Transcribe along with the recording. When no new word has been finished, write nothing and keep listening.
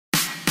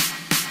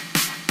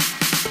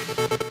Welcome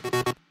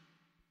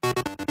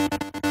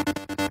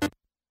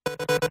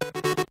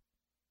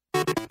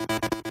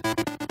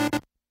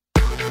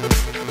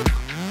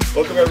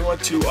everyone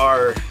to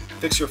our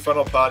Fix Your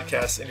Funnel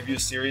podcast interview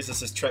series.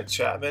 This is Trent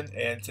Chapman,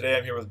 and today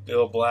I'm here with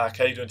Bill Black.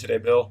 How are you doing today,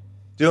 Bill?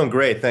 Doing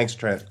great. Thanks,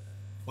 Trent.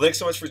 Well, thanks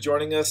so much for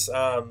joining us.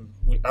 I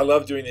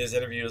love doing these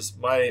interviews.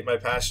 My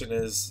passion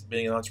is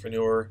being an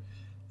entrepreneur,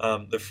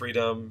 the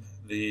freedom,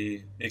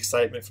 the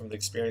excitement from the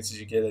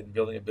experiences you get in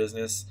building a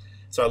business.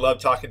 So I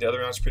love talking to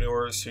other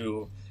entrepreneurs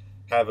who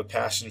have a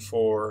passion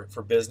for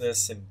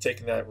business and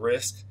taking that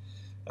risk.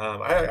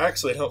 I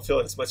actually don't feel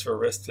it's much of a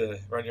risk to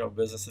run your own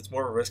business. It's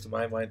more of a risk in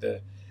my mind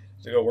to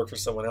go work for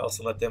someone else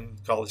and let them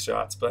call the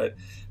shots. But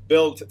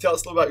Bill, tell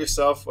us a little about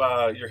yourself,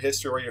 your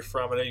history, where you're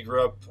from. I know you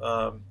grew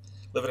up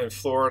living in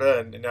Florida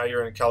and now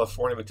you're in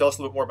California, but tell us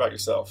a little bit more about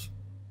yourself.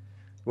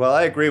 Well,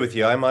 I agree with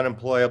you. I'm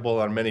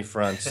unemployable on many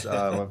fronts.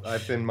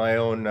 I've been my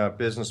own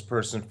business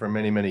person for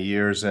many, many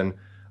years, and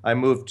I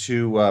moved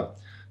to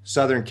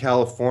Southern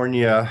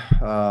California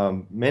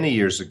many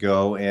years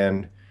ago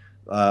and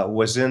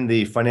was in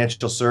the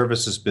financial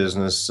services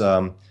business,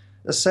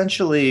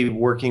 essentially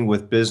working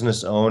with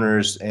business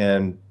owners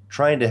and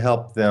trying to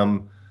help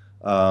them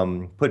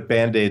put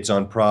Band-Aids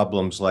on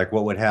problems like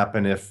what would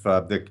happen if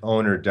the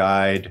owner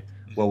died,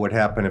 what would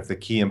happen if the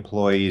key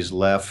employees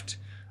left,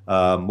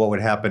 what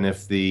would happen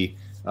if the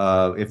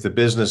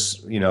business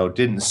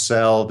didn't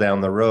sell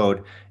down the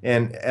road.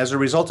 And as a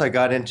result, I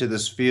got into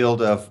this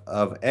field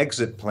of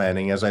exit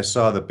planning as I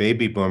saw the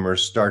baby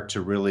boomers start to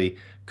really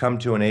come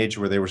to an age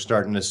where they were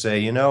starting to say,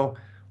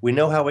 we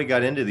know how we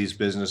got into these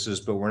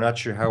businesses, but we're not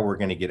sure how we're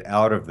going to get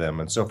out of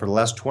them. And so for the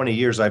last 20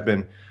 years, I've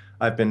been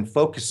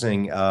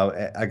focusing.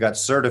 I got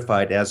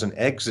certified as an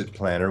exit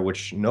planner,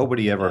 which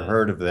nobody ever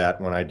heard of that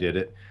when I did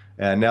it.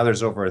 And now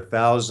there's over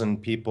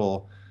 1,000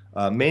 people,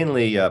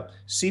 mainly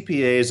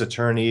CPAs,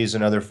 attorneys,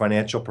 and other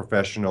financial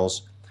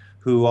professionals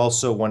who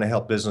also want to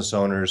help business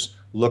owners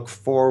look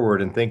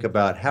forward and think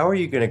about how are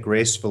you going to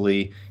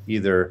gracefully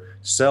either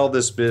sell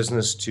this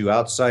business to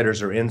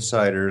outsiders or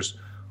insiders,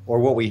 or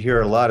what we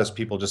hear a lot is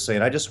people just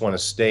saying, I just want to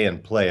stay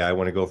and play. I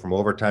want to go from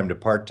overtime to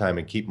part-time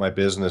and keep my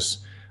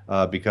business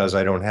because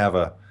I don't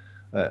have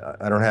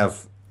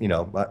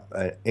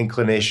an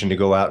inclination to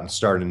go out and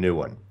start a new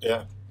one.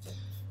 Yeah.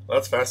 Well,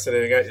 that's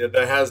fascinating.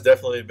 That has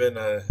definitely been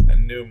a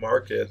new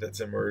market that's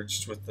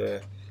emerged with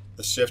the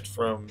shift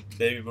from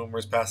baby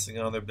boomers passing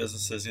on their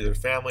businesses, either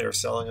family or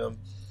selling them.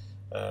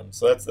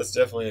 So that's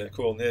definitely a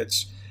cool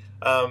niche.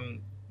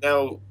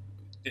 Now,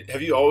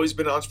 have you always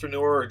been an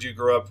entrepreneur, or did you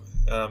grow up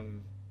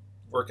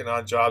working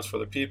on jobs for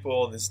other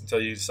people and this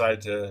until you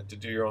decided to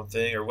do your own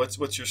thing? Or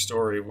what's your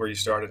story of where you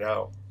started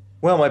out?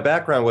 Well, my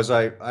background was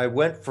I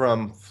went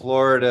from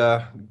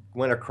Florida,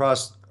 went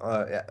across,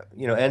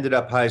 ended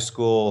up high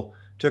school,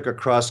 took a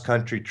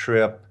cross-country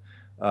trip,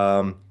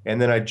 and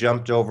then I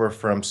jumped over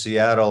from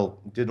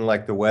Seattle, didn't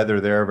like the weather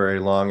there very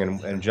long,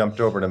 and jumped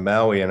over to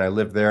Maui, and I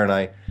lived there, and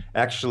I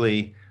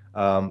actually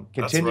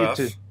continued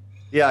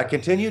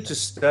to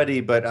study,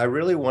 but I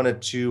really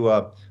wanted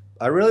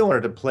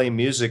to play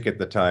music at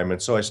the time,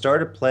 and so I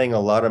started playing a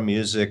lot of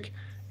music,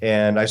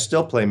 and I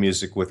still play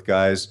music with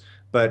guys,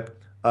 but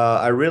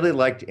I really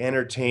liked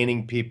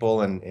entertaining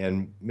people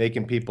and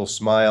making people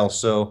smile.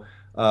 So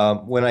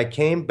when I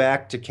came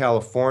back to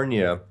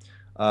California,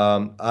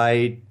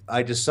 I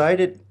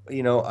decided,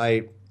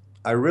 I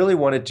really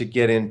wanted to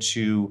get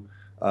into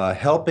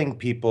helping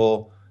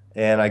people,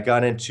 and I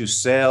got into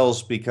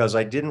sales because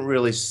I didn't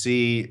really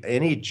see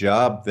any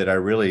job that I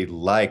really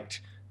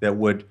liked that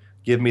would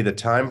give me the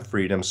time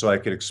freedom so I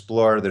could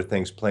explore other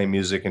things, play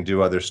music and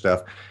do other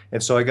stuff.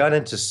 And so I got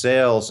into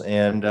sales,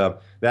 and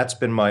that's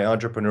been my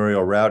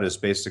entrepreneurial route, is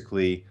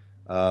basically,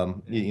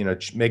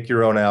 make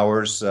your own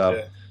hours,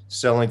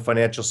 selling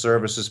financial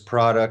services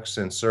products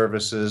and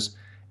services.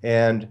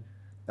 And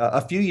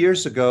a few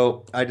years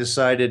ago, I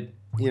decided,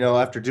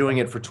 after doing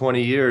it for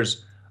 20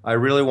 years, I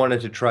really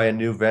wanted to try a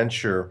new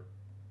venture.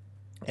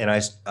 And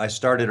I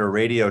started a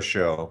radio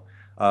show,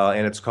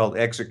 and it's called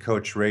Exit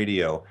Coach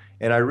Radio.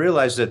 And I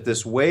realized that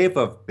this wave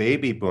of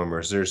baby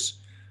boomers, there's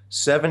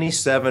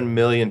 77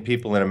 million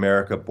people in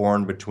America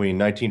born between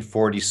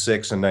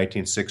 1946 and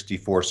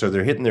 1964. So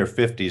they're hitting their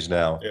 50s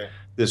now. Yeah.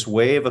 This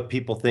wave of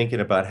people thinking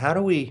about how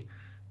do we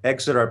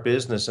exit our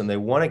business, and they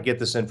want to get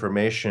this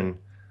information.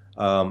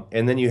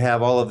 And then you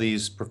have all of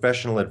these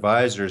professional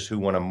advisors who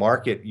want to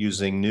market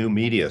using new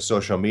media,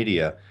 social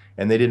media,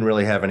 and they didn't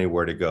really have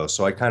anywhere to go.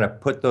 So I kind of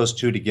put those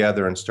two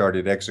together and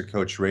started Exit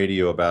Coach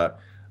Radio about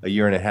a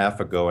year and a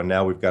half ago, and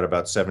now we've got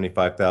about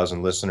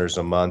 75,000 listeners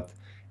a month,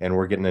 and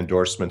we're getting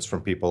endorsements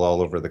from people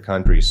all over the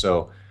country.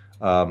 So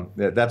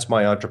that's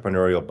my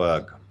entrepreneurial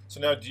bug. So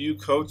now, do you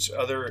coach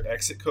other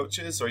exit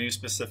coaches, or are you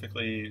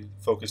specifically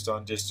focused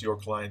on just your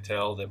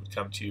clientele that would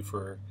come to you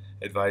for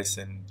advice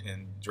and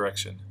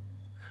direction?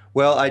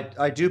 Well,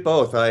 I do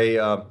both.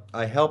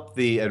 I help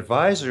the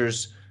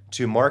advisors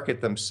to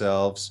market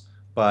themselves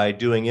by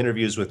doing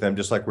interviews with them,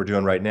 just like we're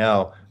doing right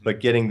now, but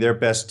getting their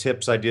best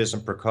tips, ideas,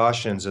 and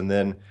precautions, and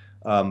then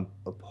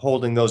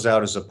holding those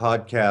out as a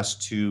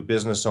podcast to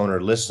business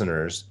owner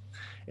listeners.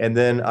 And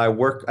then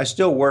I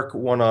still work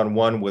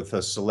one-on-one with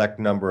a select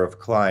number of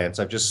clients.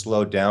 I've just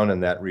slowed down in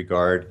that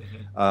regard.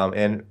 Hmm.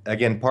 And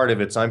again, part of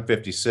it's I'm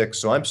 56,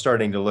 so I'm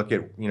starting to look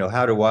at,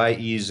 how do I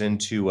ease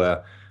into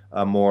a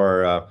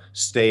more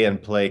stay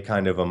and play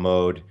kind of a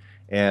mode.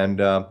 And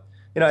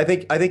I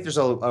think there's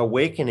a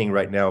awakening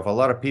right now of a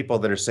lot of people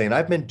that are saying,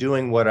 I've been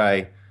doing what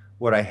I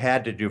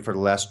had to do for the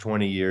last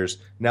 20 years.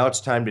 Now it's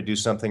time to do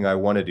something I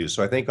want to do.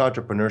 So I think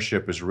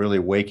entrepreneurship is really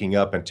waking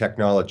up, and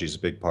technology is a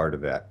big part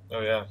of that.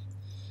 Oh yeah.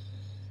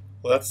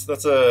 Well,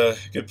 that's a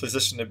good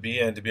position to be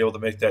in, to be able to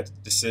make that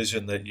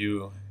decision that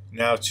you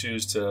now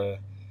choose to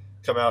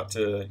come out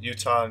to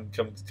Utah and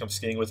come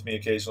skiing with me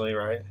occasionally,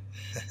 right?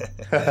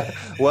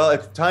 Well,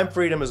 time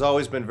freedom has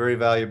always been very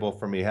valuable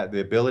for me. Had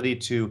the ability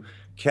to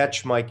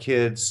catch my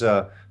kids'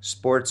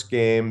 sports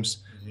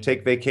games, Hmm.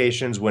 take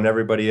vacations when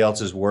everybody else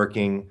is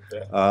working.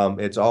 Yeah.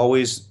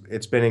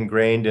 It's been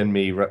ingrained in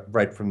me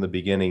right from the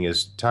beginning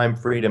is time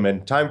freedom,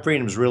 and time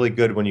freedom is really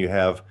good when you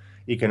have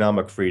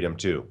economic freedom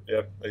too.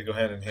 Yep. They go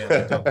hand in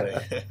hand, don't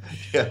they?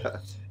 Yeah.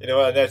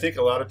 And I think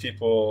a lot of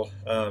people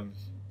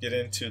get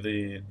into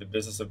the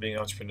business of being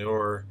an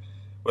entrepreneur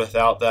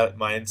without that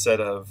mindset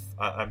of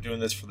I'm doing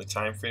this for the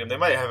time freedom. They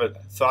might have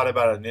thought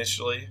about it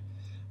initially,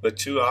 but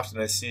too often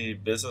I see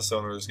business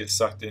owners get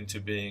sucked into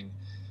being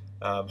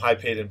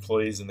high-paid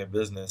employees in their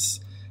business.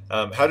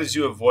 How did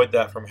you avoid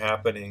that from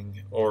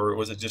happening, or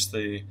was it just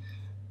a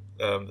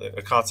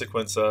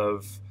consequence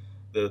of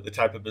the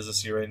type of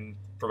business you're in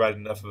provided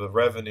enough of a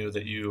revenue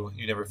that you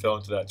never fell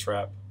into that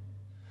trap?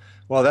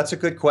 Well, that's a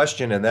good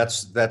question, and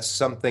that's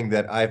something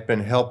that I've been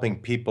helping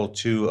people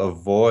to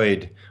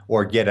avoid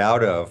or get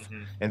out of.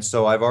 Hmm. And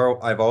so I've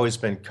always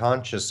been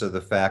conscious of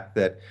the fact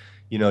that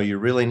you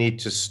really need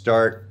to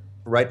start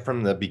right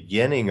from the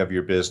beginning of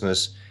your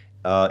business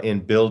in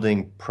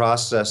building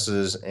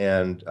processes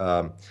and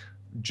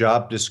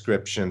job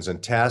descriptions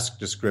and task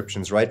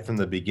descriptions right from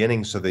the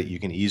beginning so that you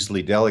can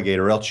easily delegate,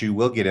 or else you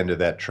will get into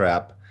that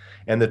trap.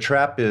 And the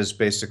trap is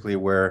basically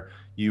where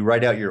you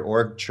write out your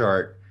org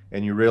chart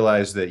and you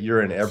realize that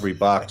you're in every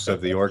box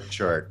of the org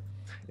chart.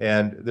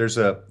 And there's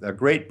a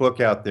great book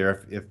out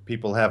there, if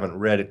people haven't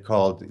read it,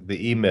 called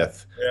The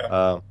E-Myth.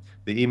 Yeah.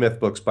 The E-Myth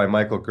books by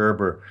Michael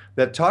Gerber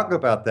that talk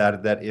about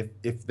that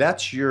if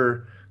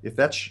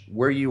that's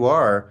where you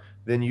are,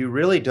 then you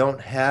really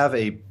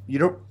you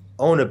don't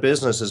own a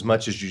business as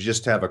much as you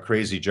just have a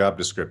crazy job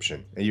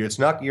description. And you're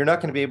not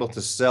going to be able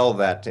to sell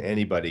that to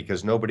anybody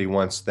because nobody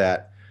wants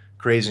that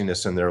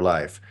craziness in their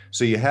life.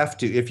 So you have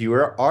to, if you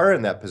are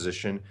in that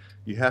position,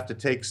 you have to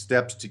take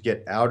steps to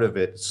get out of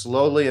it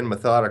slowly and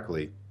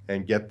methodically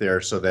and get there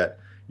so that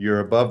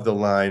you're above the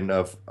line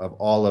of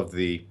all of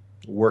the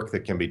work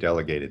that can be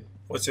delegated.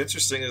 What's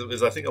interesting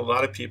is I think a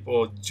lot of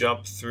people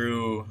jump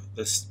through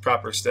the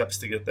proper steps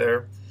to get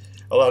there.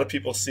 A lot of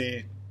people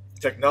see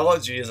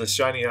technology as a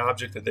shiny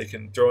object that they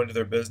can throw into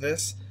their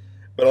business,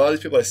 but a lot of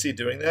these people I see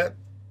doing that,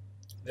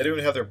 they don't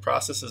even have their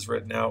processes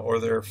written out or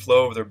their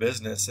flow of their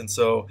business, and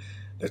so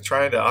they're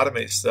trying to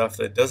automate stuff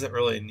that doesn't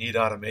really need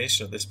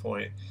automation at this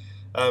point.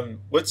 Do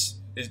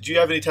you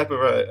have any type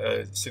of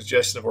a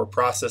suggestion or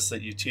process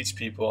that you teach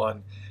people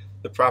on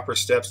the proper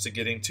steps to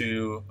getting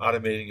to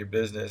automating your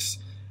business?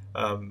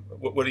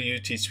 What do you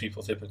teach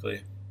people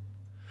typically?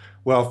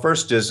 Well,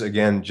 first is,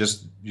 again,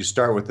 just you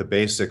start with the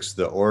basics,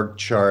 the org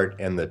chart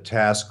and the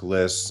task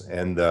lists,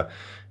 and the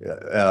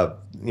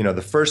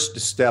first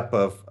step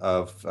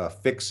of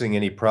fixing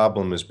any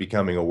problem is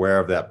becoming aware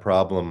of that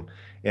problem.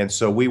 And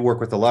so we work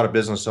with a lot of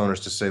business owners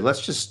to say,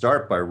 let's just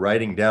start by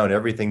writing down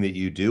everything that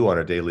you do on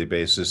a daily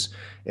basis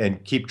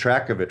and keep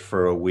track of it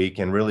for a week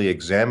and really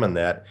examine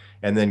that,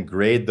 and then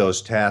grade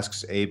those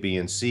tasks A, B,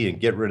 and C and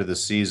get rid of the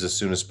C's as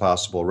soon as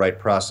possible, write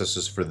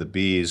processes for the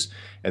B's,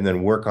 and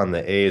then work on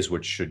the A's,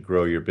 which should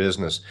grow your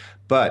business.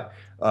 But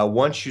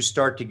once you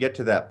start to get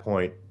to that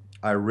point,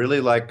 I really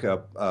like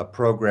a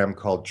program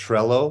called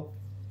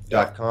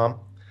Trello.com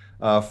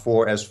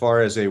for as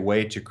far as a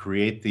way to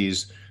create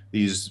these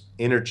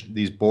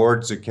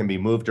boards that can be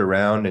moved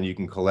around and you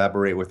can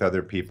collaborate with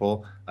other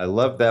people. I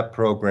love that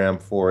program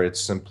for its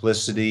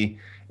simplicity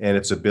and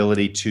its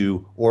ability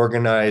to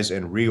organize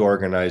and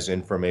reorganize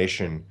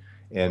information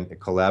and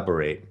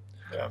collaborate.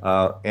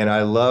 Yeah. And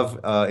I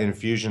love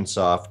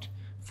Infusionsoft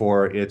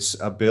for its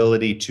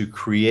ability to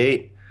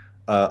create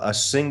a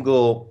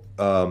single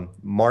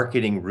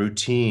marketing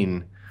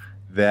routine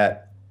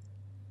that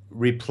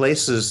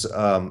replaces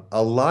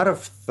a lot of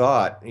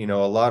thought, a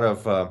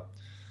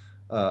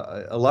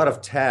lot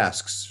of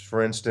tasks.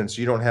 For instance,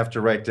 you don't have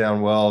to write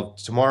down, well,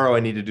 tomorrow I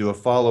need to do a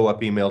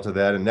follow-up email to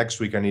that, and next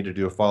week I need to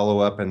do a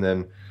follow-up, and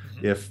then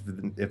if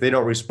they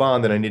don't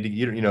respond, then I need to,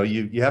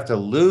 you have to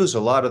lose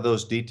a lot of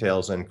those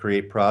details and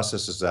create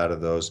processes out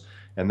of those.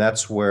 And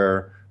that's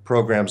where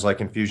programs like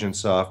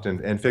Infusionsoft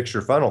and Fix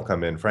Your Funnel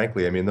come in,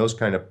 frankly. I mean, those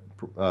kind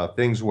of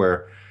things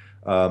where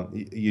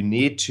you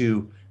need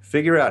to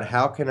figure out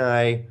how can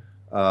I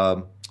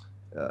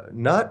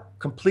not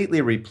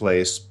completely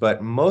replace,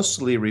 but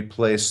mostly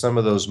replace some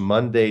of those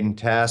mundane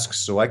tasks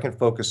so I can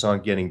focus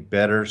on getting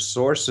better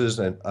sources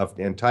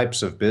and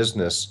types of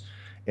business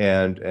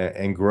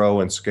and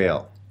grow and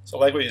scale. So,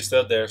 like what you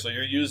said there, so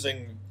you're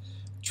using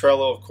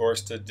Trello, of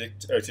course, to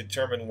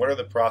determine what are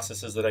the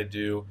processes that I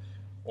do,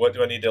 what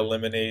do I need to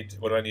eliminate,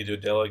 what do I need to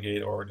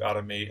delegate or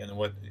automate, and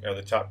what are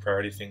the top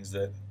priority things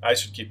that I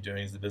should keep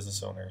doing as the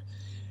business owner.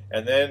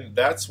 And then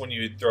that's when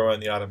you throw in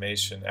the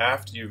automation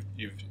after you've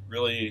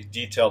really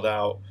detailed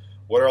out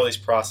what are all these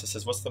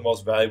processes, what's the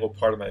most valuable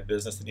part of my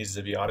business that needs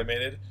to be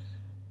automated.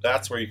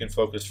 That's where you can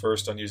focus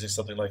first on using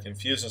something like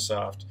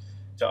Infusionsoft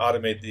to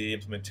automate the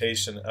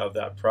implementation of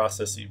that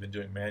process that you've been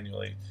doing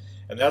manually.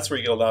 And that's where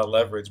you get a lot of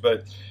leverage.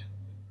 But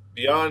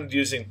beyond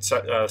using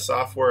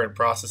software and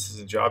processes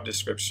and job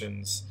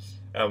descriptions,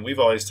 we've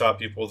always taught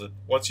people that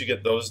once you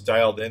get those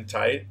dialed in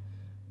tight,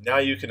 now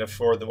you can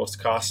afford the most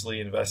costly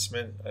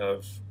investment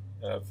of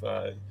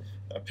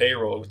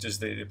payroll, which is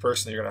the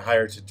person that you're going to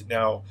hire to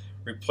now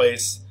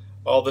replace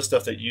all the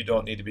stuff that you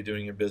don't need to be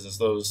doing in your business.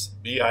 Those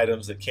B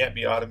items that can't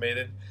be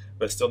automated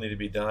but still need to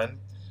be done,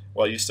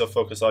 while you still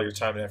focus all your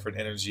time and effort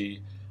and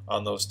energy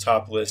on those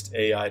top list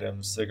A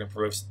items that are going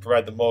to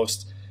provide the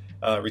most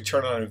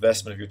return on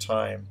investment of your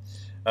time.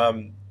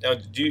 Now,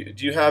 do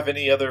you have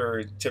any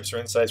other tips or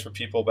insights for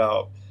people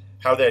about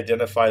how they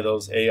identify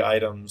those A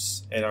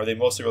items, and are they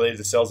mostly related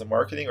to sales and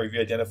marketing, or have you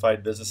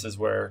identified businesses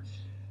where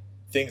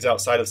things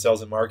outside of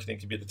sales and marketing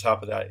can be at the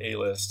top of that A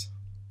list?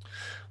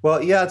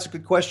 Well, yeah, it's a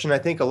good question. I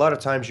think a lot of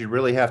times you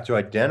really have to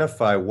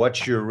identify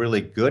what you're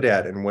really good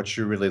at and what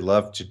you really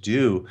love to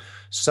do.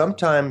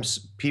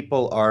 Sometimes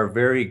people are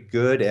very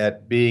good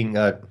at being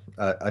a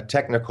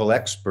technical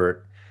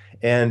expert,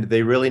 and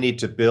they really need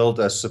to build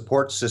a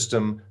support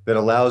system that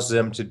allows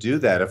them to do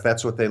that. If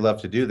that's what they love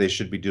to do, they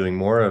should be doing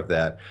more of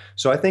that.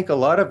 So I think a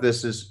lot of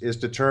this is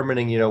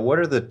determining, what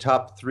are the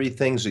top three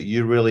things that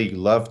you really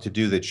love to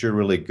do that you're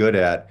really good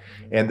at,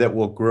 Mm-hmm. and that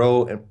will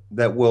grow,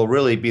 that will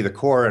really be the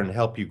core and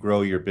help you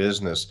grow your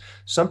business.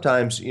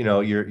 Sometimes,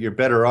 you're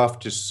better off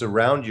to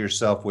surround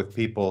yourself with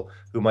people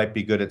who might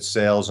be good at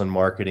sales and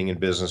marketing and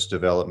business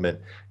development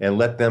and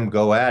let them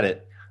go at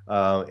it,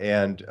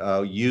 and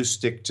you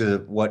stick to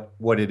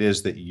what it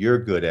is that you're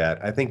good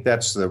at. I think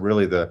that's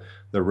really the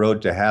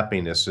road to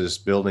happiness, is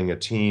building a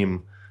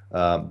team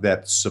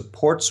that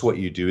supports what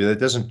you do, that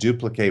doesn't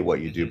duplicate what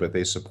you do, Mm-hmm. but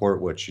they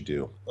support what you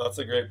do. Well, that's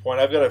a great point.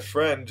 I've got a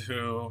friend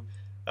who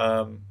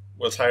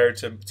was hired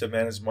to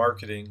manage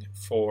marketing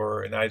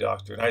for an eye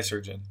doctor, an eye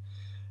surgeon.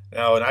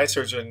 Now, an eye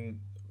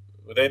surgeon,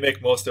 they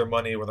make most of their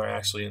money when they're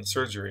actually in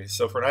surgery.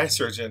 So for an eye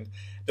surgeon,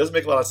 it doesn't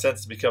make a lot of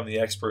sense to become the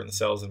expert in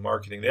sales and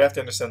marketing. They have to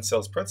understand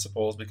sales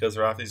principles because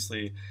they're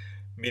obviously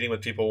meeting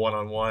with people one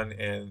on one.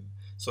 And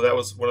so that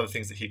was one of the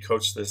things that he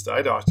coached this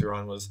eye doctor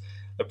on, was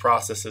the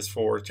processes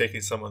for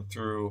taking someone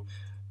through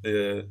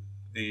the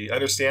the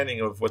understanding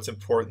of what's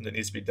important that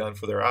needs to be done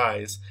for their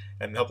eyes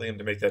and helping them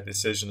to make that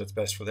decision that's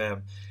best for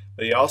them.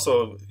 But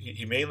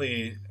he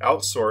mainly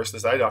outsourced,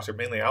 this eye doctor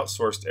mainly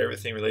outsourced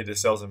everything related to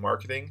sales and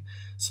marketing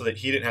so that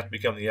he didn't have to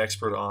become the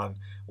expert on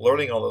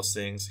learning all those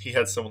things. He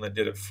had someone that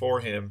did it for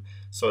him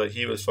so that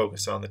he was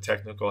focused on the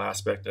technical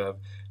aspect of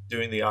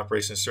doing the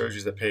operation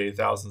surgeries that pay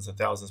thousands and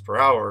thousands per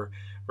hour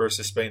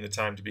versus spending the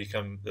time to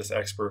become this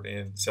expert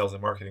in sales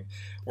and marketing.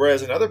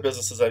 Whereas in other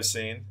businesses I've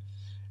seen,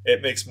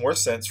 it makes more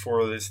sense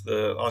for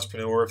the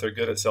entrepreneur, if they're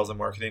good at sales and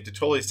marketing, to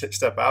totally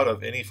step out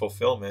of any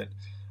fulfillment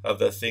of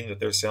the thing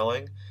that they're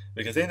selling,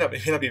 because they may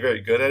not be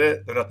very good at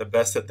it. They're not the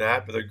best at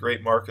that, but they're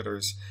great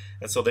marketers,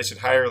 and so they should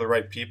hire the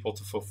right people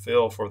to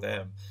fulfill for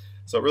them.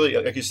 So really,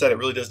 like you said, it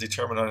really does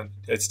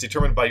it's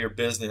determined by your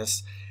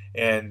business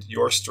and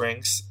your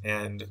strengths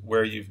and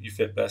where you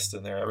fit best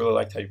in there. I really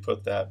liked how you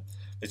put that,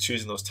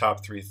 choosing those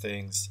top three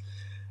things.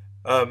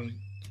 Um,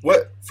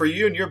 what for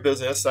you and your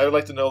business? I would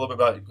like to know a little bit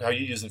about how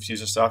you use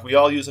Infusionsoft. We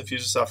all use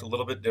Infusionsoft a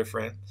little bit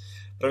different,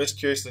 but I'm just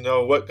curious to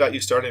know what got you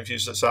started in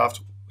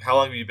Infusionsoft. How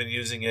long have you been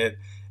using it,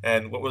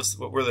 and what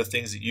were the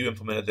things that you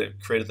implemented that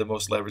created the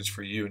most leverage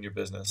for you and your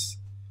business?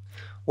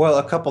 Well,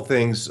 a couple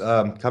things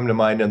come to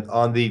mind. And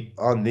on the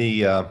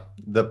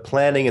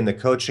planning and the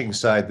coaching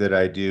side that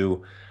I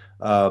do,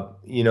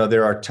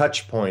 there are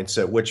touch points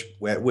at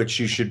which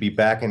you should be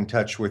back in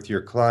touch with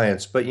your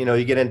clients. But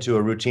you get into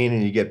a routine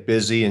and you get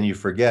busy and you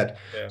forget.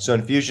 Yeah. So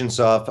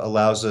Infusionsoft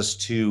allows us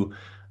to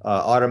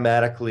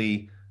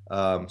automatically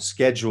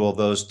schedule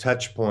those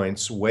touch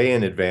points way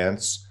in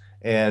advance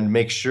and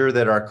make sure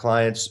that our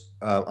clients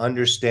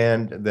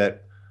understand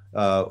that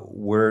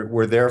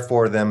we're there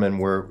for them,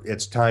 and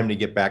it's time to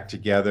get back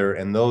together.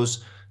 And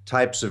those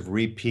types of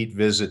repeat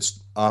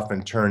visits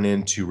often turn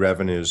into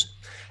revenues.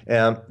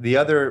 The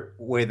other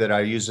way that I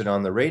use it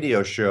on the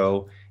radio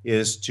show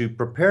is to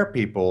prepare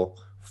people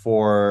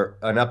for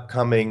an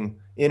upcoming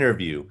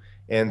interview.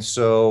 And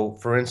so,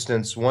 for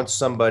instance, once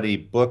somebody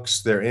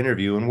books their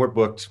interview, and we're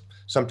booked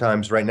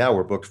sometimes, right now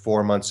we're booked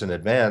 4 months in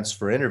advance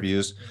for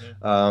interviews,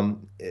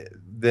 Mm-hmm.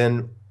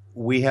 then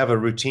we have a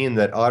routine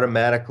that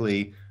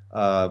automatically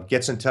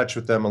gets in touch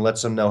with them and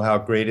lets them know how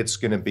great it's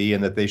going to be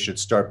and that they should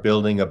start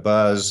building a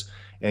buzz,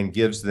 and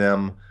gives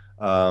them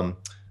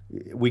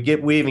we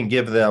even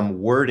give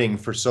them wording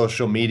for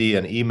social media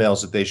and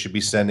emails that they should be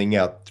sending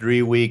out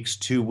 3 weeks,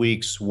 2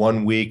 weeks,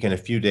 1 week, and a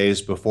few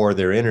days before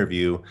their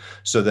interview,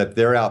 so that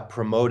they're out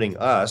promoting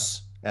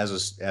us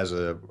as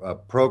a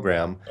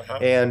program,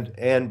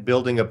 and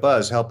building a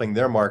buzz, helping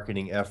their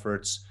marketing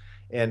efforts.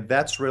 And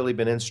that's really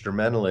been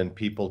instrumental in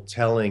people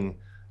telling.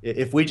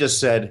 If we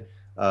just said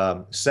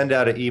send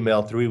out an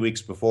email 3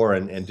 weeks before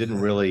and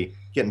didn't really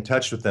get in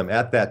touch with them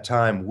at that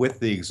time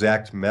with the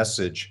exact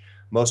message,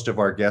 most of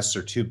our guests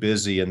are too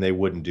busy and they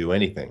wouldn't do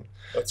anything.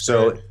 That's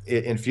So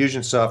great.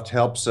 Infusionsoft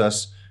helps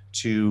us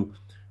to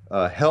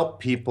help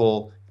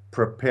people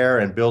prepare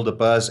and build a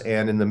buzz.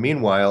 And in the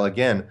meanwhile,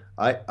 again,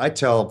 I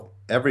tell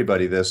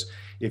everybody this: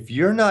 if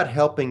you're not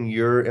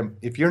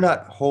if you're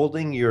not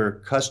holding your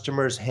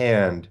customer's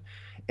hand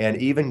and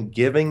even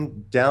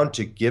giving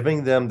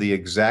them the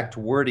exact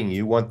wording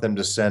you want them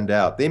to send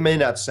out, they may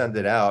not send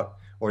it out,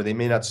 or they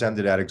may not send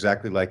it out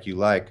exactly like you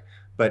like.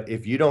 But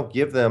if you don't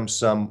give them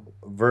some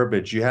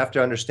verbiage, you have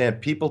to understand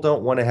people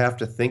don't want to have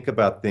to think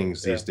about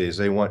things these days.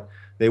 They want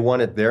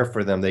it there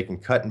for them. They can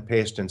cut and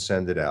paste and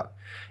send it out.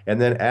 And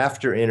then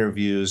after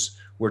interviews,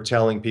 we're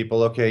telling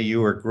people, okay,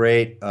 you were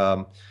great,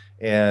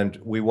 and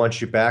we want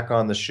you back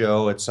on the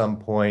show at some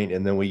point.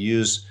 And then we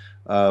use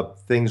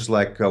things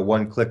like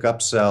one-click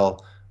upsell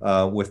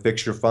with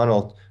Fix Your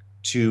Funnel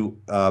to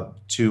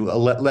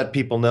let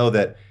people know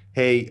that,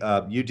 hey,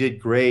 you did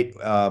great.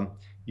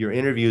 Your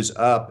interview's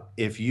up.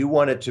 If you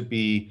want it to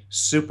be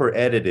super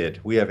edited,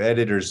 we have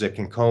editors that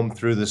can comb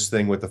through this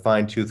thing with a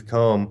fine-tooth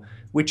comb.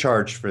 We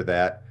charge for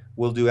that.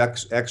 We'll do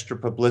extra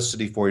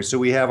publicity for you. So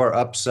we have our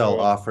upsell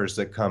offers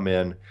that come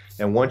in.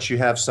 And once you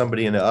have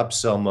somebody in an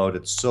upsell mode,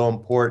 it's so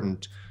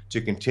important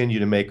to continue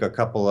to make a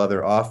couple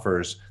other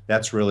offers.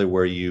 That's really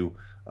where you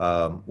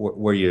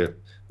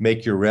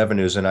make your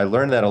revenues. And I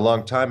learned that a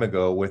long time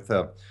ago.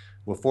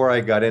 Before I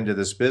got into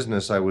this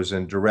business, I was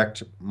in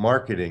direct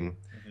marketing.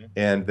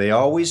 And they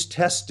always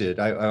tested.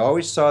 I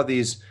always saw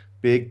these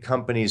big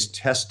companies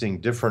testing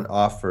different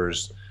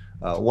offers.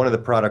 One of the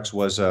products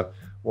was kind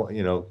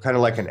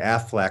of like an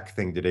Aflac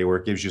thing today, where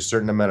it gives you a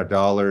certain amount of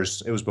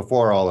dollars. It was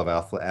before all of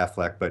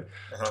Aflac, but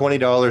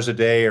 $20 a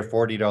day or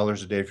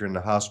 $40 a day if you're in the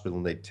hospital.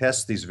 And they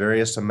test these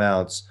various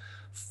amounts,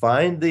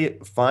 find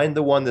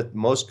the one that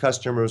most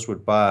customers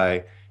would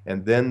buy,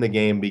 and then the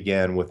game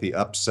began with the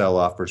upsell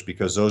offers,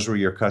 because those were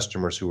your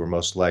customers who were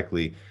most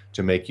likely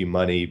to make you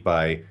money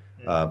by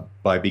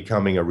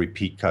becoming a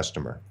repeat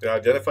customer. Yeah,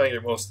 identifying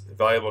your most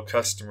valuable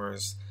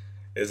customers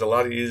is a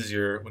lot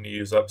easier when you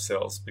use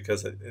upsells,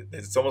 because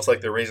it's almost like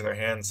they're raising their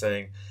hand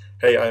saying,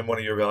 hey, I'm one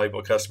of your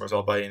valuable customers,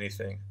 I'll buy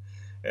anything.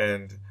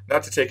 And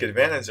not to take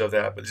advantage of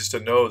that, but just to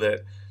know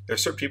that there are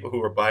certain people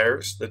who are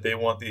buyers, that they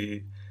want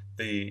the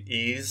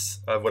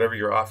ease of whatever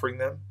you're offering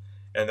them,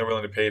 and they're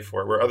willing to pay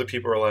for it. Where other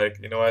people are like,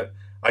 you know what,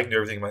 I can do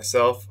everything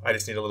myself, I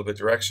just need a little bit of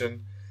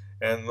direction,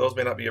 and those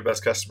may not be your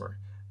best customer.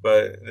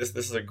 But this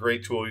is a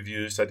great tool we've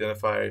used to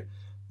identify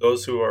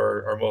those who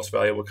are our most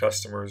valuable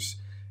customers.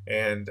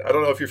 And I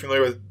don't know if you're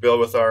familiar with, Bill,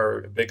 with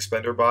our Big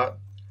Spender bot.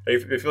 Are you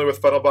familiar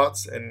with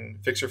FunnelBots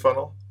and Fix Your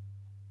Funnel?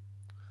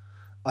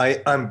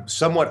 I'm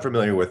somewhat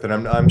familiar with it.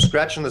 I'm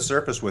scratching the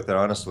surface with it,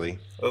 honestly.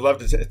 I'd love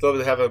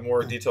to have a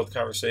more detailed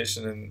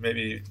conversation and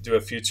maybe do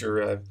a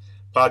future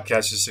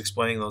podcast just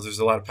explaining those. There's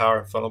a lot of power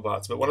in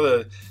FunnelBots. But one of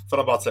the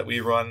FunnelBots that we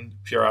run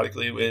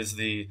periodically is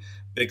the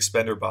Big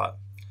Spender bot.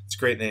 It's a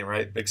great name,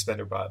 right? Big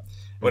Spender bot.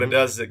 What it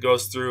does is it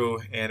goes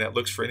through and it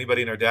looks for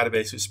anybody in our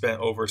database who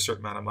spent over a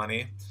certain amount of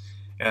money.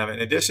 In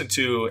addition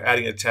to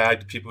adding a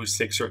tag to people who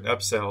take certain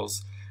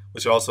upsells,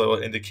 which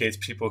also indicates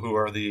people who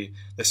are the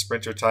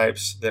sprinter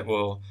types that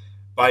will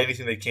buy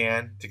anything they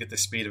can to get the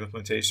speed of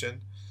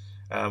implementation.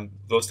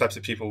 Those types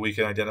of people we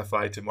can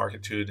identify to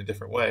market to in a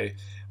different way.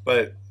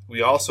 But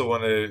we also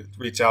want to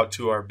reach out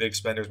to our big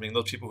spenders, meaning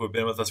those people who have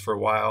been with us for a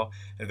while,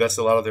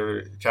 invested a lot of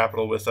their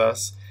capital with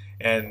us,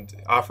 and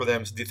offer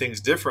them to do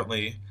things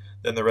differently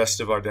than the rest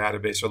of our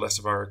database or less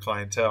of our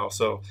clientele.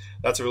 So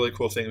that's a really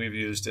cool thing we've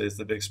used, is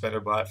the Big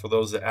Spender bot, for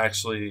those that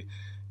actually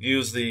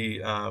use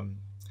the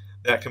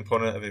that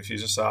component of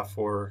Infusionsoft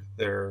for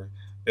their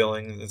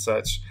billing and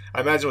such.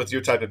 I imagine with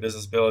your type of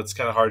business, Bill, it's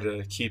kind of hard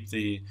to keep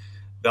the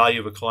value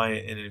of a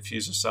client in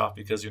Infusionsoft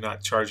because you're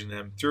not charging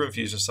them through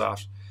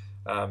Infusionsoft.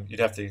 You'd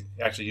have to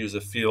actually use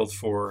a field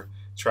for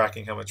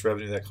tracking how much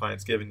revenue that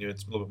client's giving you.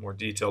 It's a little bit more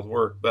detailed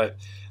work, but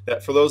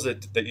that for those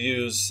that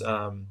use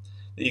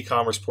the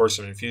e-commerce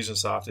portion of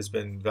Infusionsoft, it's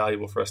been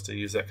valuable for us to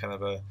use that kind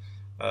of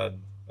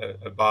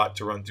a bot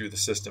to run through the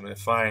system and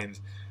find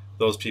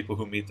those people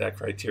who meet that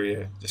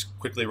criteria. Just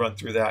quickly run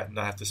through that and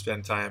not have to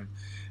spend time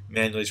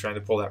manually trying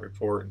to pull that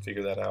report and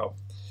figure that out.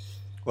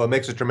 Well, it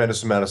makes a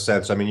tremendous amount of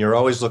sense. I mean, you're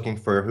always looking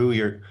for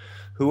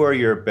who are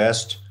your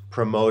best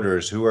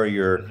promoters, who are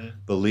your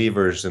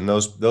believers, and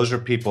those are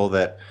people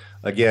that,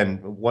 again,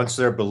 once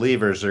they're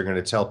believers, they're going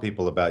to tell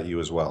people about you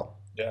as well.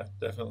 Yeah,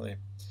 definitely.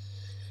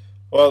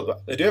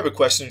 Well, I do have a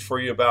question for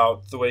you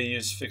about the way you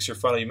use Fix Your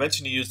Funnel. You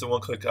mentioned you use the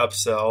one-click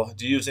upsell.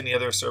 Do you use any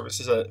other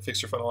services that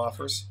Fix Your Funnel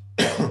offers?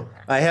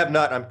 I have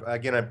not.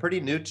 I'm pretty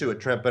new to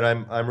it, Trent, but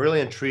I'm really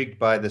intrigued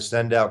by the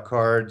send out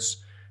cards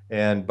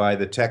and by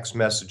the text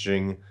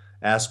messaging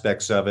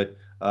aspects of it.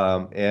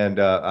 And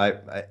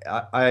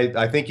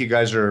I think you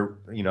guys are,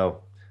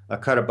 a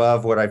cut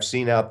above what I've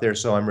seen out there.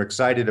 So I'm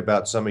excited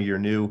about some of your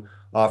new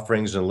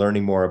offerings and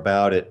learning more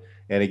about it.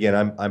 And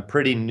again, I'm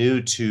pretty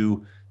new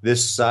to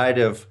this side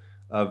of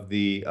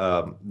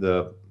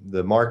the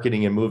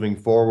marketing and moving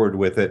forward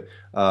with it.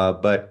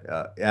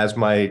 But as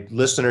my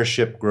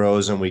listenership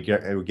grows and we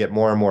get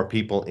more and more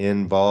people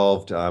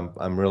involved,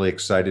 I'm really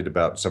excited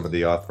about some of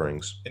the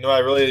offerings. I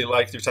really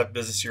like your type of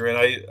business you're in.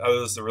 I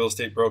was a real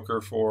estate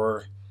broker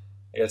for,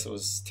 I guess it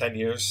was 10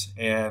 years.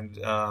 And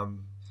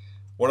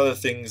one of the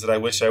things that I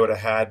wish I would have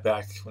had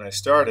back when I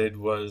started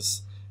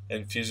was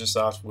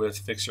Infusionsoft with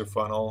Fix Your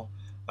Funnel,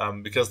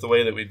 because the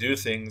way that we do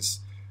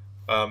things,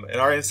 in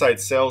our inside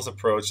sales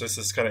approach, this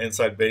is kind of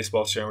inside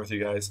baseball sharing with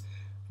you guys,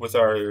 with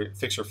our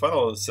Fix Your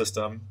Funnel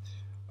system,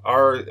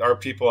 our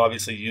people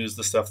obviously use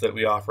the stuff that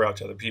we offer out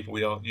to other people.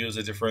 We don't use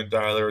a different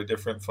dialer or a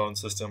different phone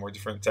system or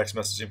different text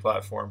messaging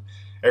platform.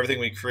 Everything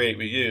we create,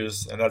 we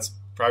use, and that's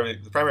probably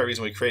the primary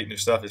reason we create new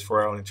stuff is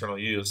for our own internal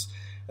use,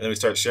 and then we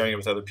start sharing it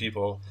with other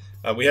people.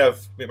 My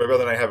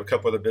brother and I have a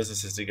couple other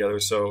businesses together,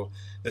 so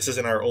this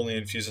isn't our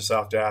only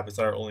Infusionsoft app. It's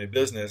not our only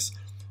business,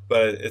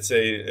 but it's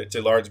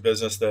a large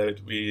business that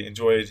we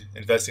enjoyed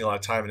investing a lot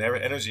of time and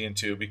energy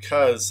into,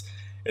 because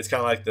it's kind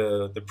of like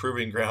the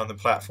proving ground, the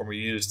platform we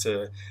use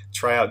to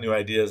try out new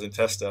ideas and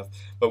test stuff.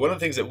 But one of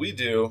the things that we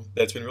do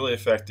that's been really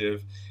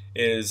effective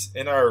is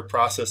in our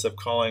process of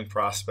calling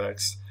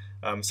prospects,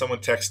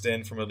 someone texts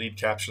in from a lead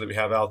capture that we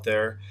have out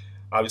there.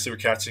 Obviously, we're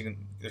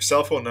catching their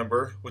cell phone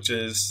number, which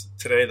is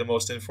today the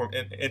most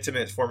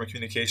intimate form of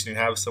communication you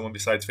have with someone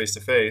besides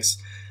face-to-face.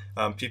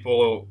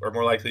 People are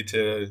more likely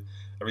to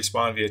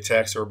respond via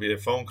text or via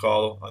phone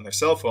call on their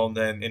cell phone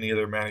than any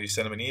other manner. You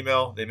send them an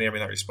email, they may or may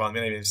not respond, may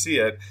not even see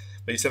it,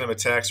 but you send them a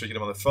text or you get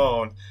them on the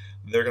phone,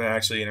 they're going to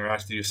actually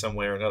interact with you some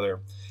way or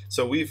another.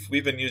 So we've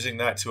been using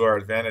that to our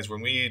advantage.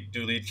 When we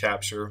do lead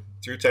capture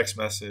through text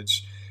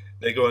message,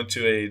 they go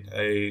into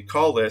a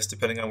call list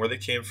depending on where they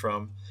came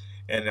from,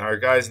 and our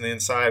guys on the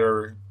inside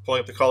are pulling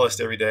up the call list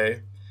every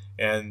day,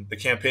 and the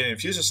campaign in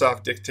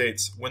Infusionsoft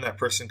dictates when that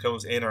person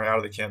comes in or out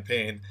of the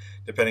campaign,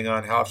 depending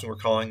on how often we're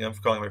calling them. If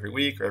we're calling them every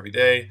week or every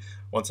day,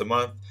 once a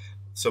month.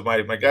 So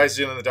my guys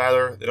doing the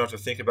dialer, they don't have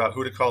to think about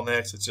who to call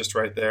next. It's just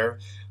right there.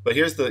 But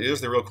here's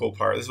the real cool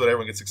part. This is what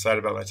everyone gets excited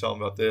about when I tell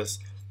them about this.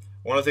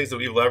 One of the things that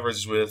we've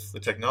leveraged with the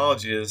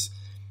technology is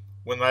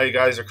when my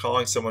guys are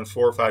calling someone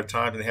 4 or 5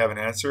 times and they haven't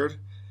answered,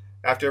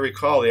 after every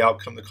call, the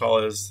outcome of the call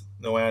is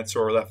no answer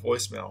or left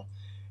voicemail.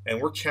 And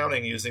we're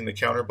counting using the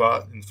counter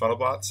bot and funnel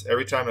bots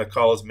every time a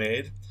call is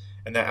made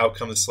and that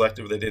outcome is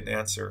selected where they didn't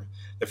answer.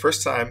 The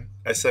first time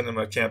I send them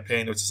a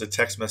campaign, which is a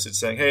text message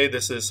saying, hey,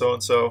 this is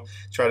so-and-so,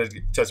 try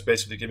to touch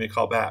base with you, give me a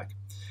call back.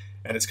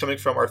 And it's coming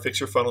from our Fix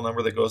Your Funnel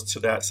number that goes to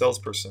that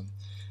salesperson.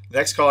 The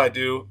next call I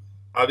do,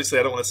 obviously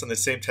I don't want to send the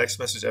same text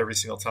message every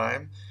single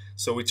time.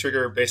 So we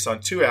trigger based on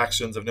 2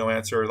 actions of no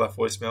answer or left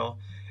voicemail.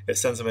 It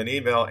sends them an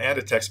email and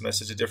a text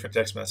message, a different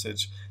text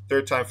message,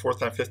 3rd time, 4th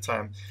time, 5th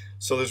time.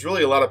 So there's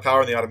really a lot of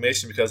power in the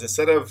automation, because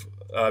instead of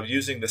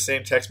using the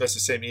same text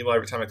message, same email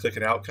every time I click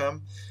an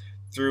outcome,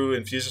 through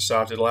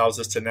Infusionsoft, it allows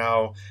us to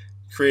now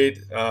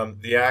create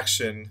the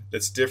action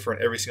that's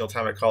different every single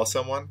time I call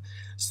someone.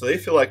 So they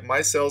feel like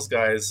my sales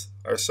guys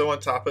are so on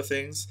top of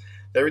things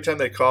that every time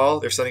they call,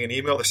 they're sending an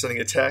email, they're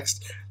sending a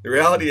text. The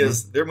reality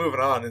is they're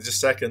moving on in just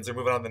seconds. They're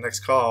moving on to the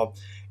next call,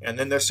 and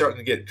then they're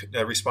starting to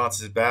get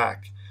responses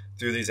back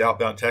through these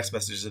outbound text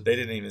messages that they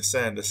didn't even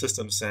send, the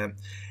system sent.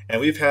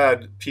 And we've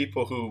had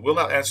people who will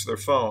not answer their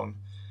phone,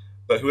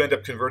 but who end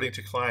up converting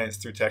to clients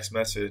through text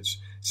message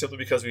simply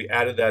because we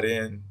added that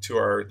in to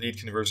our lead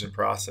conversion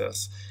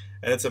process.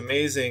 And it's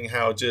amazing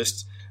how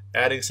just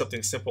adding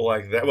something simple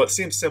like that, well, it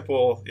seems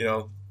simple,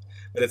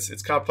 but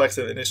it's complex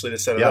initially to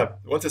set it up.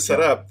 Once it's set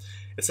up,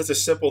 it's such a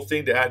simple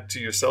thing to add to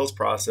your sales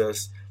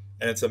process,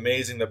 and it's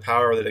amazing the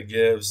power that it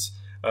gives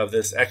of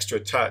this extra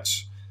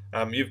touch.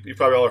 You've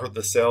probably all heard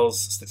the sales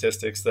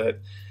statistics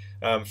that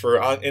for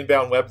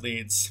inbound web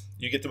leads,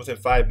 you get them within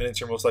 5 minutes,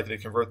 you're most likely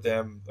to convert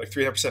them, like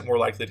 300% more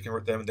likely to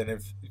convert them than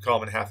if you call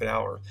them in half an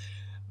hour.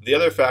 The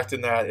other fact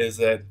in that is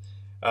that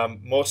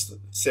most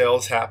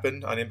sales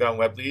happen on inbound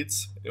web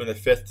leads in the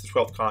 5th to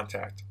 12th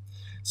contact.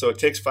 So it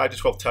takes 5 to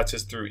 12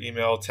 touches through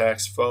email,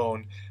 text,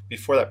 phone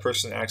before that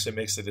person actually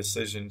makes the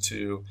decision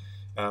to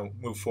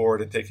move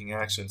forward and taking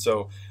action.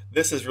 So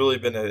this has really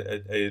been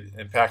an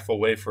impactful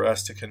way for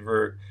us to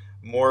convert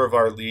more of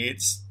our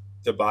leads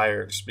to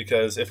buyers,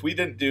 because if we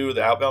didn't do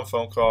the outbound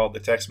phone call, the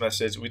text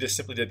message, we just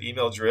simply did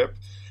email drip,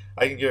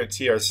 I can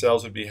guarantee our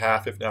sales would be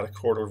half, if not a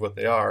quarter of what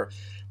they are.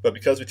 But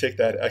because we take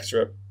that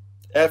extra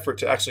effort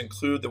to actually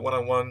include the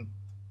one-on-one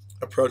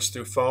approach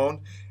through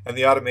phone and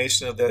the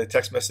automation of the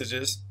text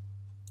messages,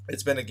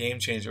 it's been a game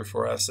changer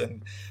for us,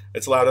 and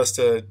it's allowed us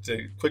to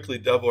quickly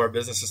double our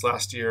business this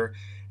last year.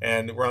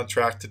 and we're on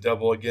track to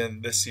double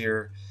again this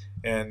year.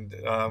 And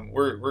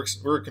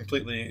we're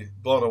completely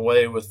blown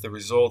away with the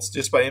results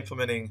just by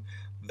implementing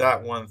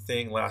that one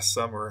thing last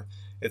summer.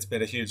 It's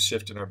been a huge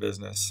shift in our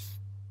business.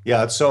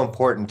 Yeah, it's so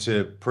important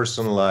to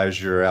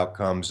personalize your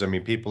outcomes. I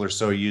mean, people are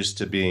so used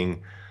to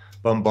being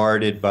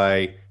bombarded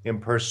by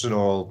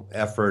impersonal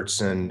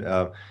efforts and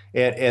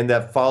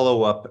that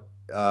follow up.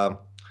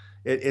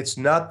 It's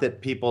not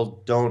that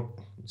people don't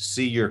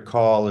see your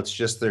call. It's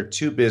just they're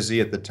too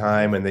busy at the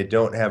time and they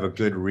don't have a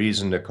good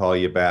reason to call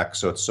you back.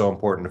 So it's so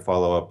important to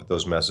follow up with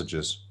those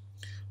messages.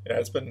 Yeah,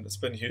 it's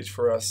been huge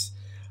for us.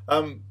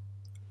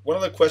 One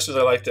of the questions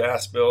I like to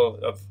ask Bill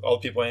of all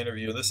the people I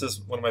interview, and this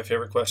is one of my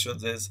favorite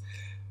questions, is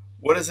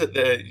what is it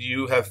that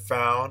you have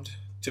found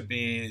to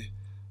be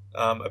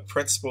a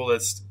principle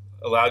that's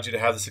allowed you to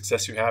have the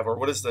success you have, or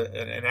what is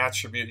an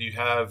attribute you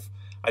have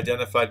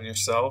identified in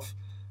yourself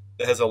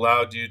that has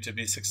allowed you to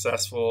be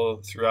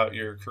successful throughout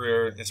your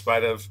career in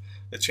spite of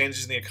the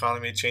changes in the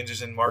economy,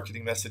 changes in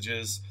marketing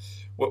messages?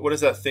 What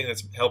is that thing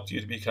that's helped you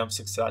to become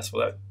successful,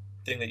 that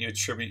thing that you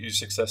attribute your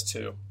success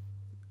to?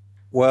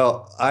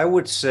 Well, I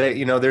would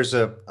say, there's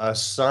a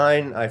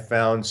sign I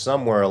found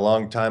somewhere a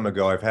long time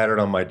ago. I've had it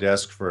on my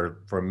desk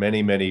for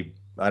many, many,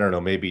 I don't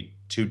know, maybe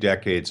 2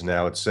 decades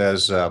now. It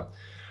says,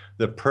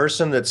 the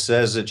person that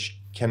says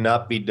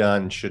cannot be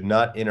done should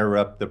not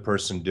interrupt the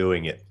person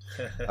doing it.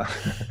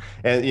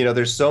 And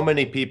there's so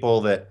many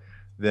people that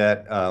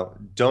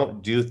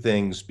don't do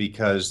things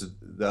because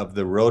of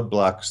the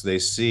roadblocks they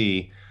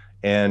see,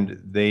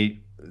 and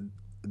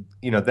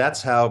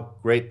that's how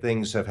great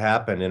things have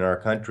happened in our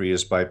country,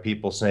 is by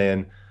people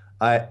saying,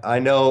 I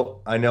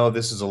know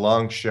this is a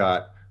long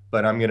shot,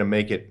 but I'm going to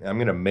make it. I'm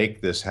going to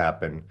make this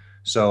happen.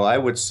 So I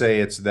would say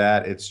it's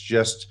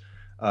just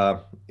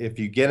if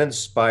you get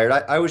inspired.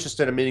 I was just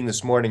at a meeting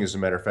this morning, as a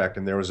matter of fact,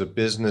 and there was a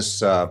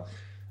business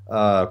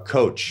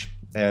coach,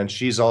 and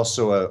she's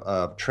also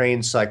a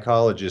trained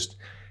psychologist,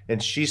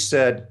 and she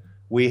said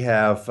we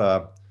have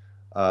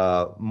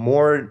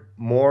more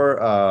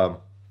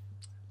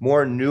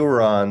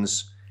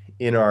neurons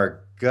in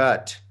our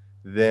gut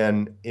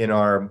than in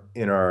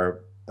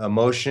our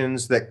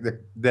emotions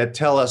that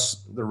tell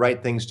us the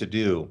right things to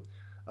do.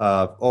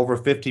 Over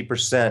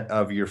 50%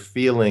 of your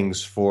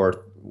feelings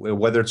for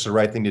whether it's the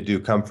right thing to do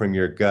come from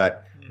your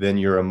gut than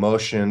your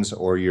emotions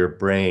or your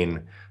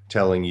brain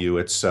telling you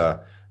it's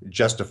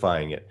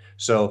justifying it.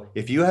 So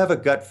if you have a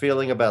gut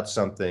feeling about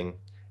something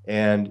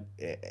and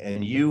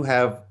you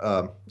have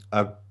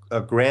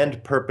a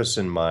grand purpose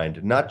in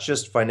mind, not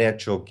just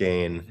financial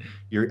gain,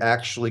 you're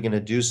actually going to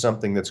do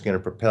something that's going to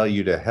propel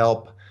you to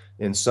help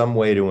in some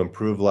way to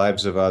improve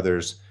lives of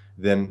others,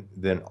 then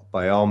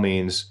by all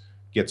means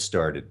get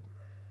started.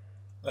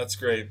 That's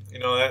great.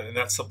 And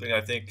that's something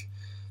I think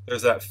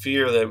there's that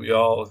fear that we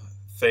all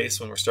face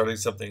when we're starting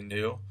something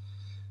new.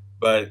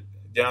 But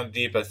down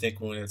deep, I think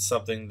when it's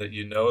something that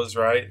is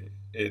right,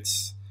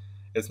 it's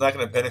not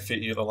going to benefit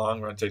you in the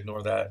long run to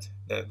ignore that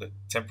the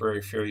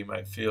temporary fear you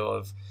might feel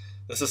of,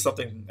 this is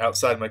something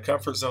outside my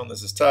comfort zone,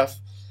 this is tough.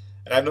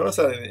 And I've noticed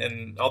that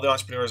in all the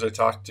entrepreneurs I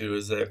talk to,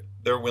 is that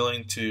they're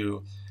willing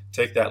to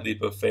take that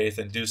leap of faith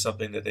and do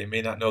something that they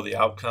may not know the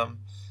outcome,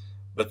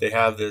 but they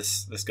have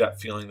this gut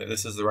feeling that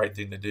this is the right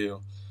thing to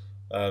do.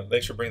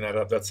 Thanks for bringing that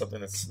up. That's something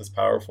that's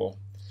powerful.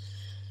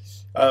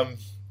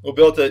 Well,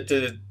 Bill,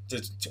 to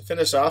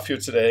finish off here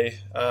today,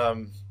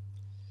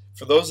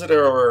 for those that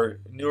are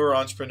newer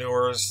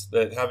entrepreneurs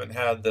that haven't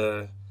had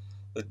the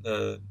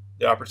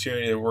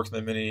opportunity to work in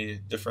the many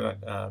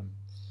different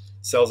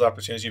sales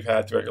opportunities you've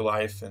had throughout your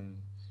life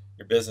and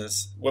your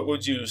business, what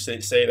would you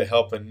say to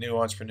help a new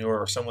entrepreneur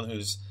or someone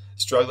who's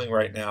struggling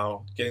right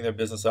now getting their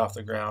business off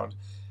the ground?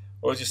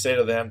 What would you say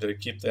to them to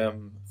keep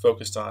them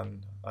focused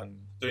on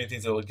doing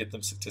things that will get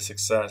them to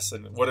success?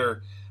 And what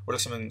are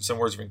some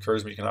words of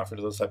encouragement you can offer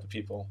to those type of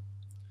people?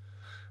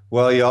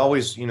 Well, you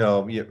always,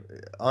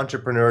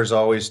 entrepreneurs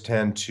always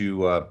tend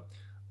to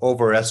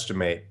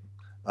overestimate,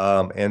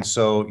 and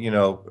so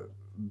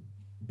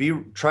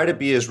try to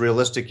be as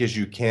realistic as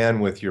you can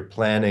with your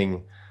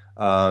planning.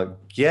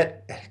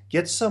 Get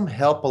some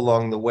help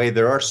along the way.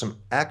 There are some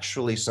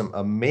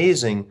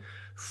amazing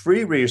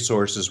free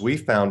resources we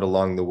found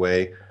along the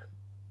way.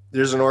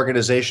 There's an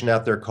organization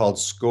out there called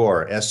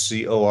SCORE,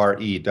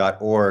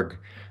 SCORE.org,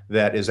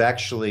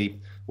 that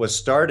was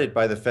started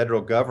by the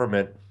federal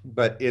government,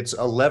 but it's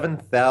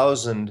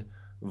 11,000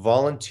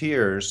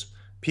 volunteers.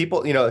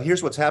 People,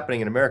 here's what's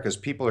happening in America is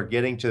people are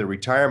getting to the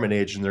retirement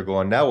age and they're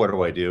going, now what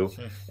do I do?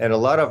 And a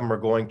lot of them are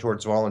going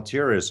towards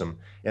volunteerism.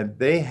 And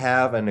they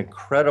have an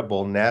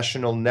incredible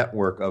national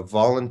network of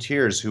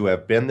volunteers who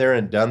have been there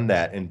and done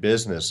that in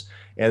business.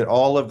 And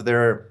all of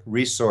their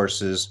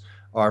resources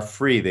are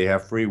free. They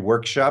have free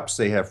workshops,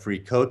 they have free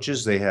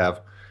coaches, they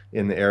have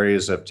in the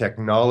areas of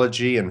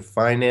technology and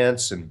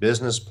finance and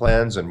business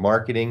plans and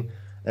marketing,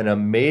 an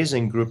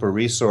amazing group of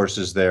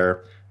resources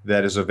there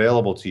that is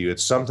available to you.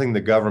 It's something the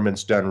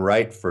government's done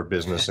right for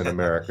business in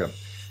America.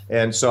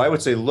 And so I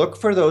would say look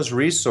for those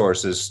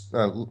resources.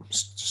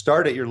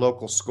 Start at your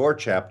local SCORE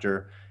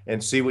chapter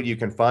and see what you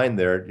can find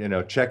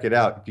there. Check it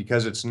out,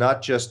 because it's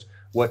not just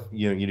what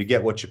you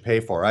get what you pay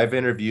for. I've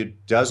interviewed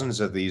dozens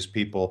of these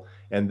people,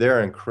 and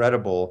they're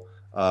incredible,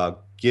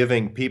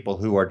 giving people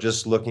who are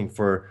just looking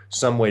for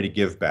some way to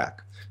give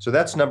back. So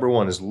that's number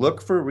one, is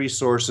look for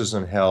resources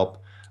and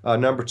help.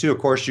 Number two, of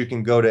course, you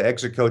can go to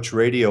Exit Coach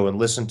Radio and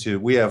listen to,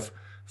 we have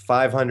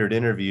 500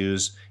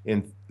 interviews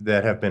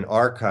that have been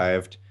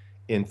archived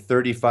in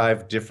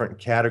 35 different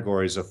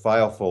categories of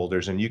file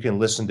folders, and you can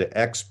listen to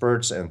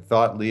experts and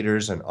thought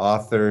leaders and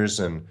authors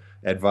and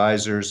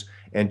advisors,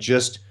 and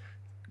just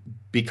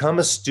become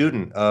a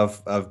student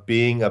of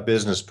being a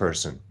business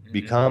person.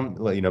 Become,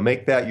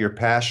 make that your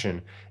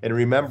passion, and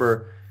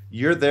remember,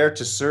 you're there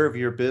to serve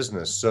your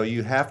business. So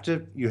you have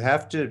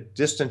to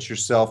distance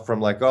yourself from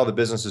like, oh, the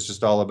business is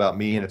just all about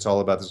me and it's all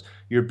about this.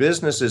 Your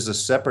business is a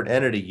separate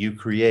entity you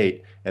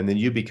create, and then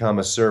you become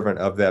a servant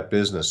of that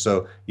business.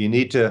 So you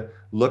need to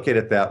look at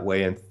it that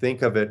way and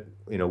think of it,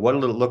 what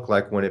will it look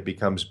like when it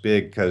becomes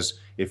big? Because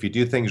if you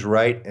do things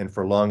right and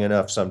for long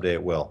enough, someday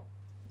it will.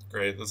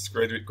 Great. That's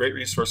great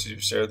resources you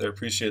shared there.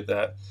 Appreciate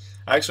that.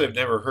 I actually have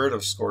never heard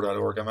of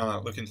score.org. I'm going to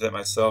look into that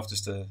myself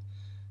just to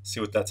see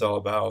what that's all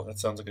about. That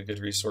sounds like a good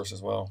resource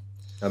as well.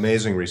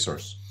 Amazing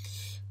resource.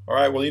 All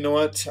right. Well, you know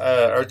what?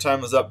 Our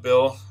time is up,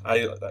 Bill.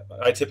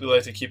 I typically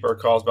like to keep our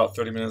calls about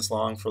 30 minutes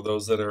long for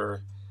those that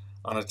are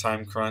on a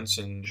time crunch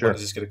and want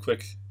to just get a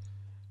quick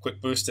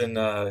boost in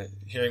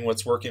hearing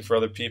what's working for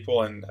other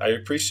people. And I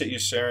appreciate you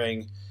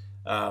sharing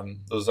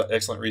those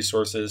excellent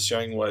resources,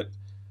 sharing what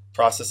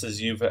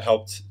processes you've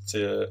helped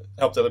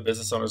other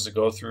business owners to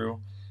go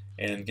through,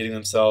 and getting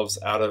themselves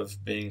out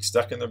of being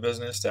stuck in their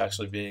business to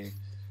actually being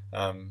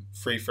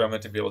free from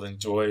it, to be able to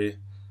enjoy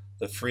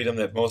the freedom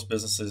that most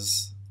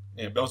business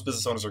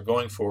owners are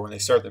going for when they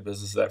start their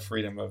business, that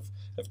freedom of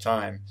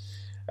time.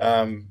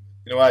 One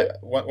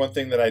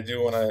thing that I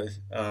do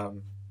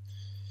want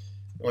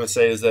to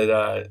say is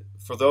that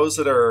for those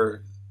that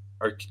are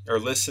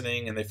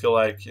listening and they feel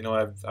like,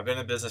 I've been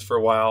in business for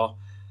a while,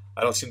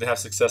 I don't seem to have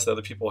success that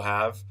other people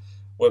have.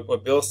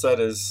 What Bill said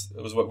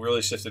was what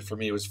really shifted for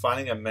me. It was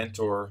finding a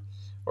mentor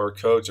or a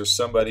coach or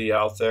somebody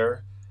out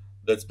there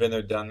that's been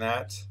there, done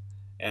that,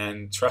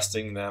 and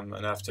trusting them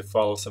enough to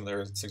follow some of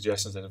their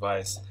suggestions and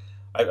advice.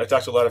 I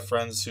talked to a lot of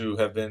friends who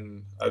have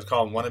been, I would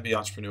call them wannabe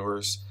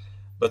entrepreneurs,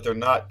 but they're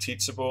not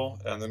teachable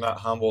and they're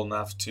not humble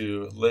enough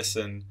to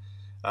listen.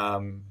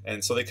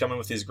 And so they come in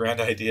with these grand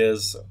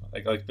ideas,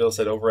 like Bill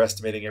said,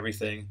 overestimating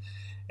everything,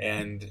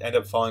 and end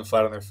up falling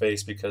flat on their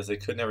face because they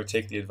could never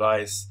take the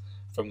advice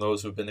from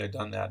those who've been there,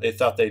 done that. They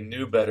thought they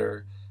knew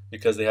better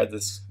because they had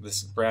this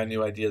brand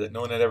new idea that no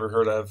one had ever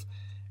heard of.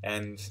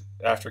 And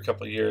after a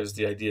couple of years,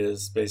 the idea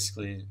is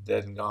basically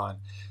dead and gone.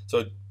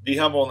 So be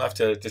humble enough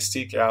to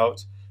seek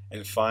out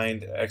and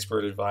find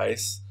expert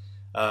advice.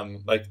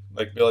 Like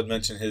Bill had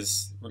mentioned,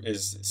 his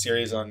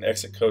series on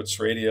Exit Coach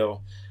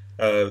Radio,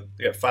 you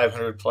got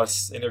 500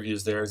 plus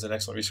interviews there. Is an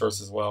excellent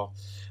resource as well.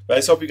 But I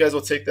just hope you guys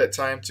will take that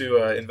time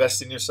to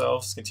invest in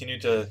yourselves, continue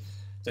to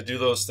do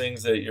those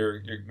things that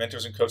your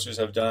mentors and coaches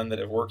have done that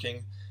are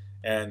working,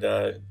 and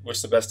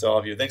wish the best to all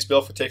of you. Thanks,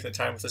 Bill, for taking the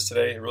time with us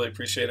today. I really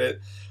appreciate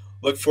it.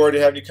 Look forward to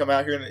having you come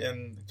out here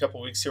in a couple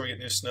of weeks here when we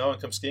get new snow and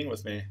come skiing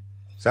with me.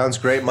 Sounds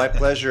great. My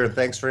pleasure.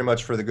 Thanks very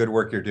much for the good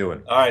work you're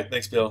doing. All right.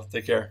 Thanks, Bill.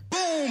 Take care.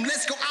 Boom.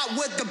 Let's go.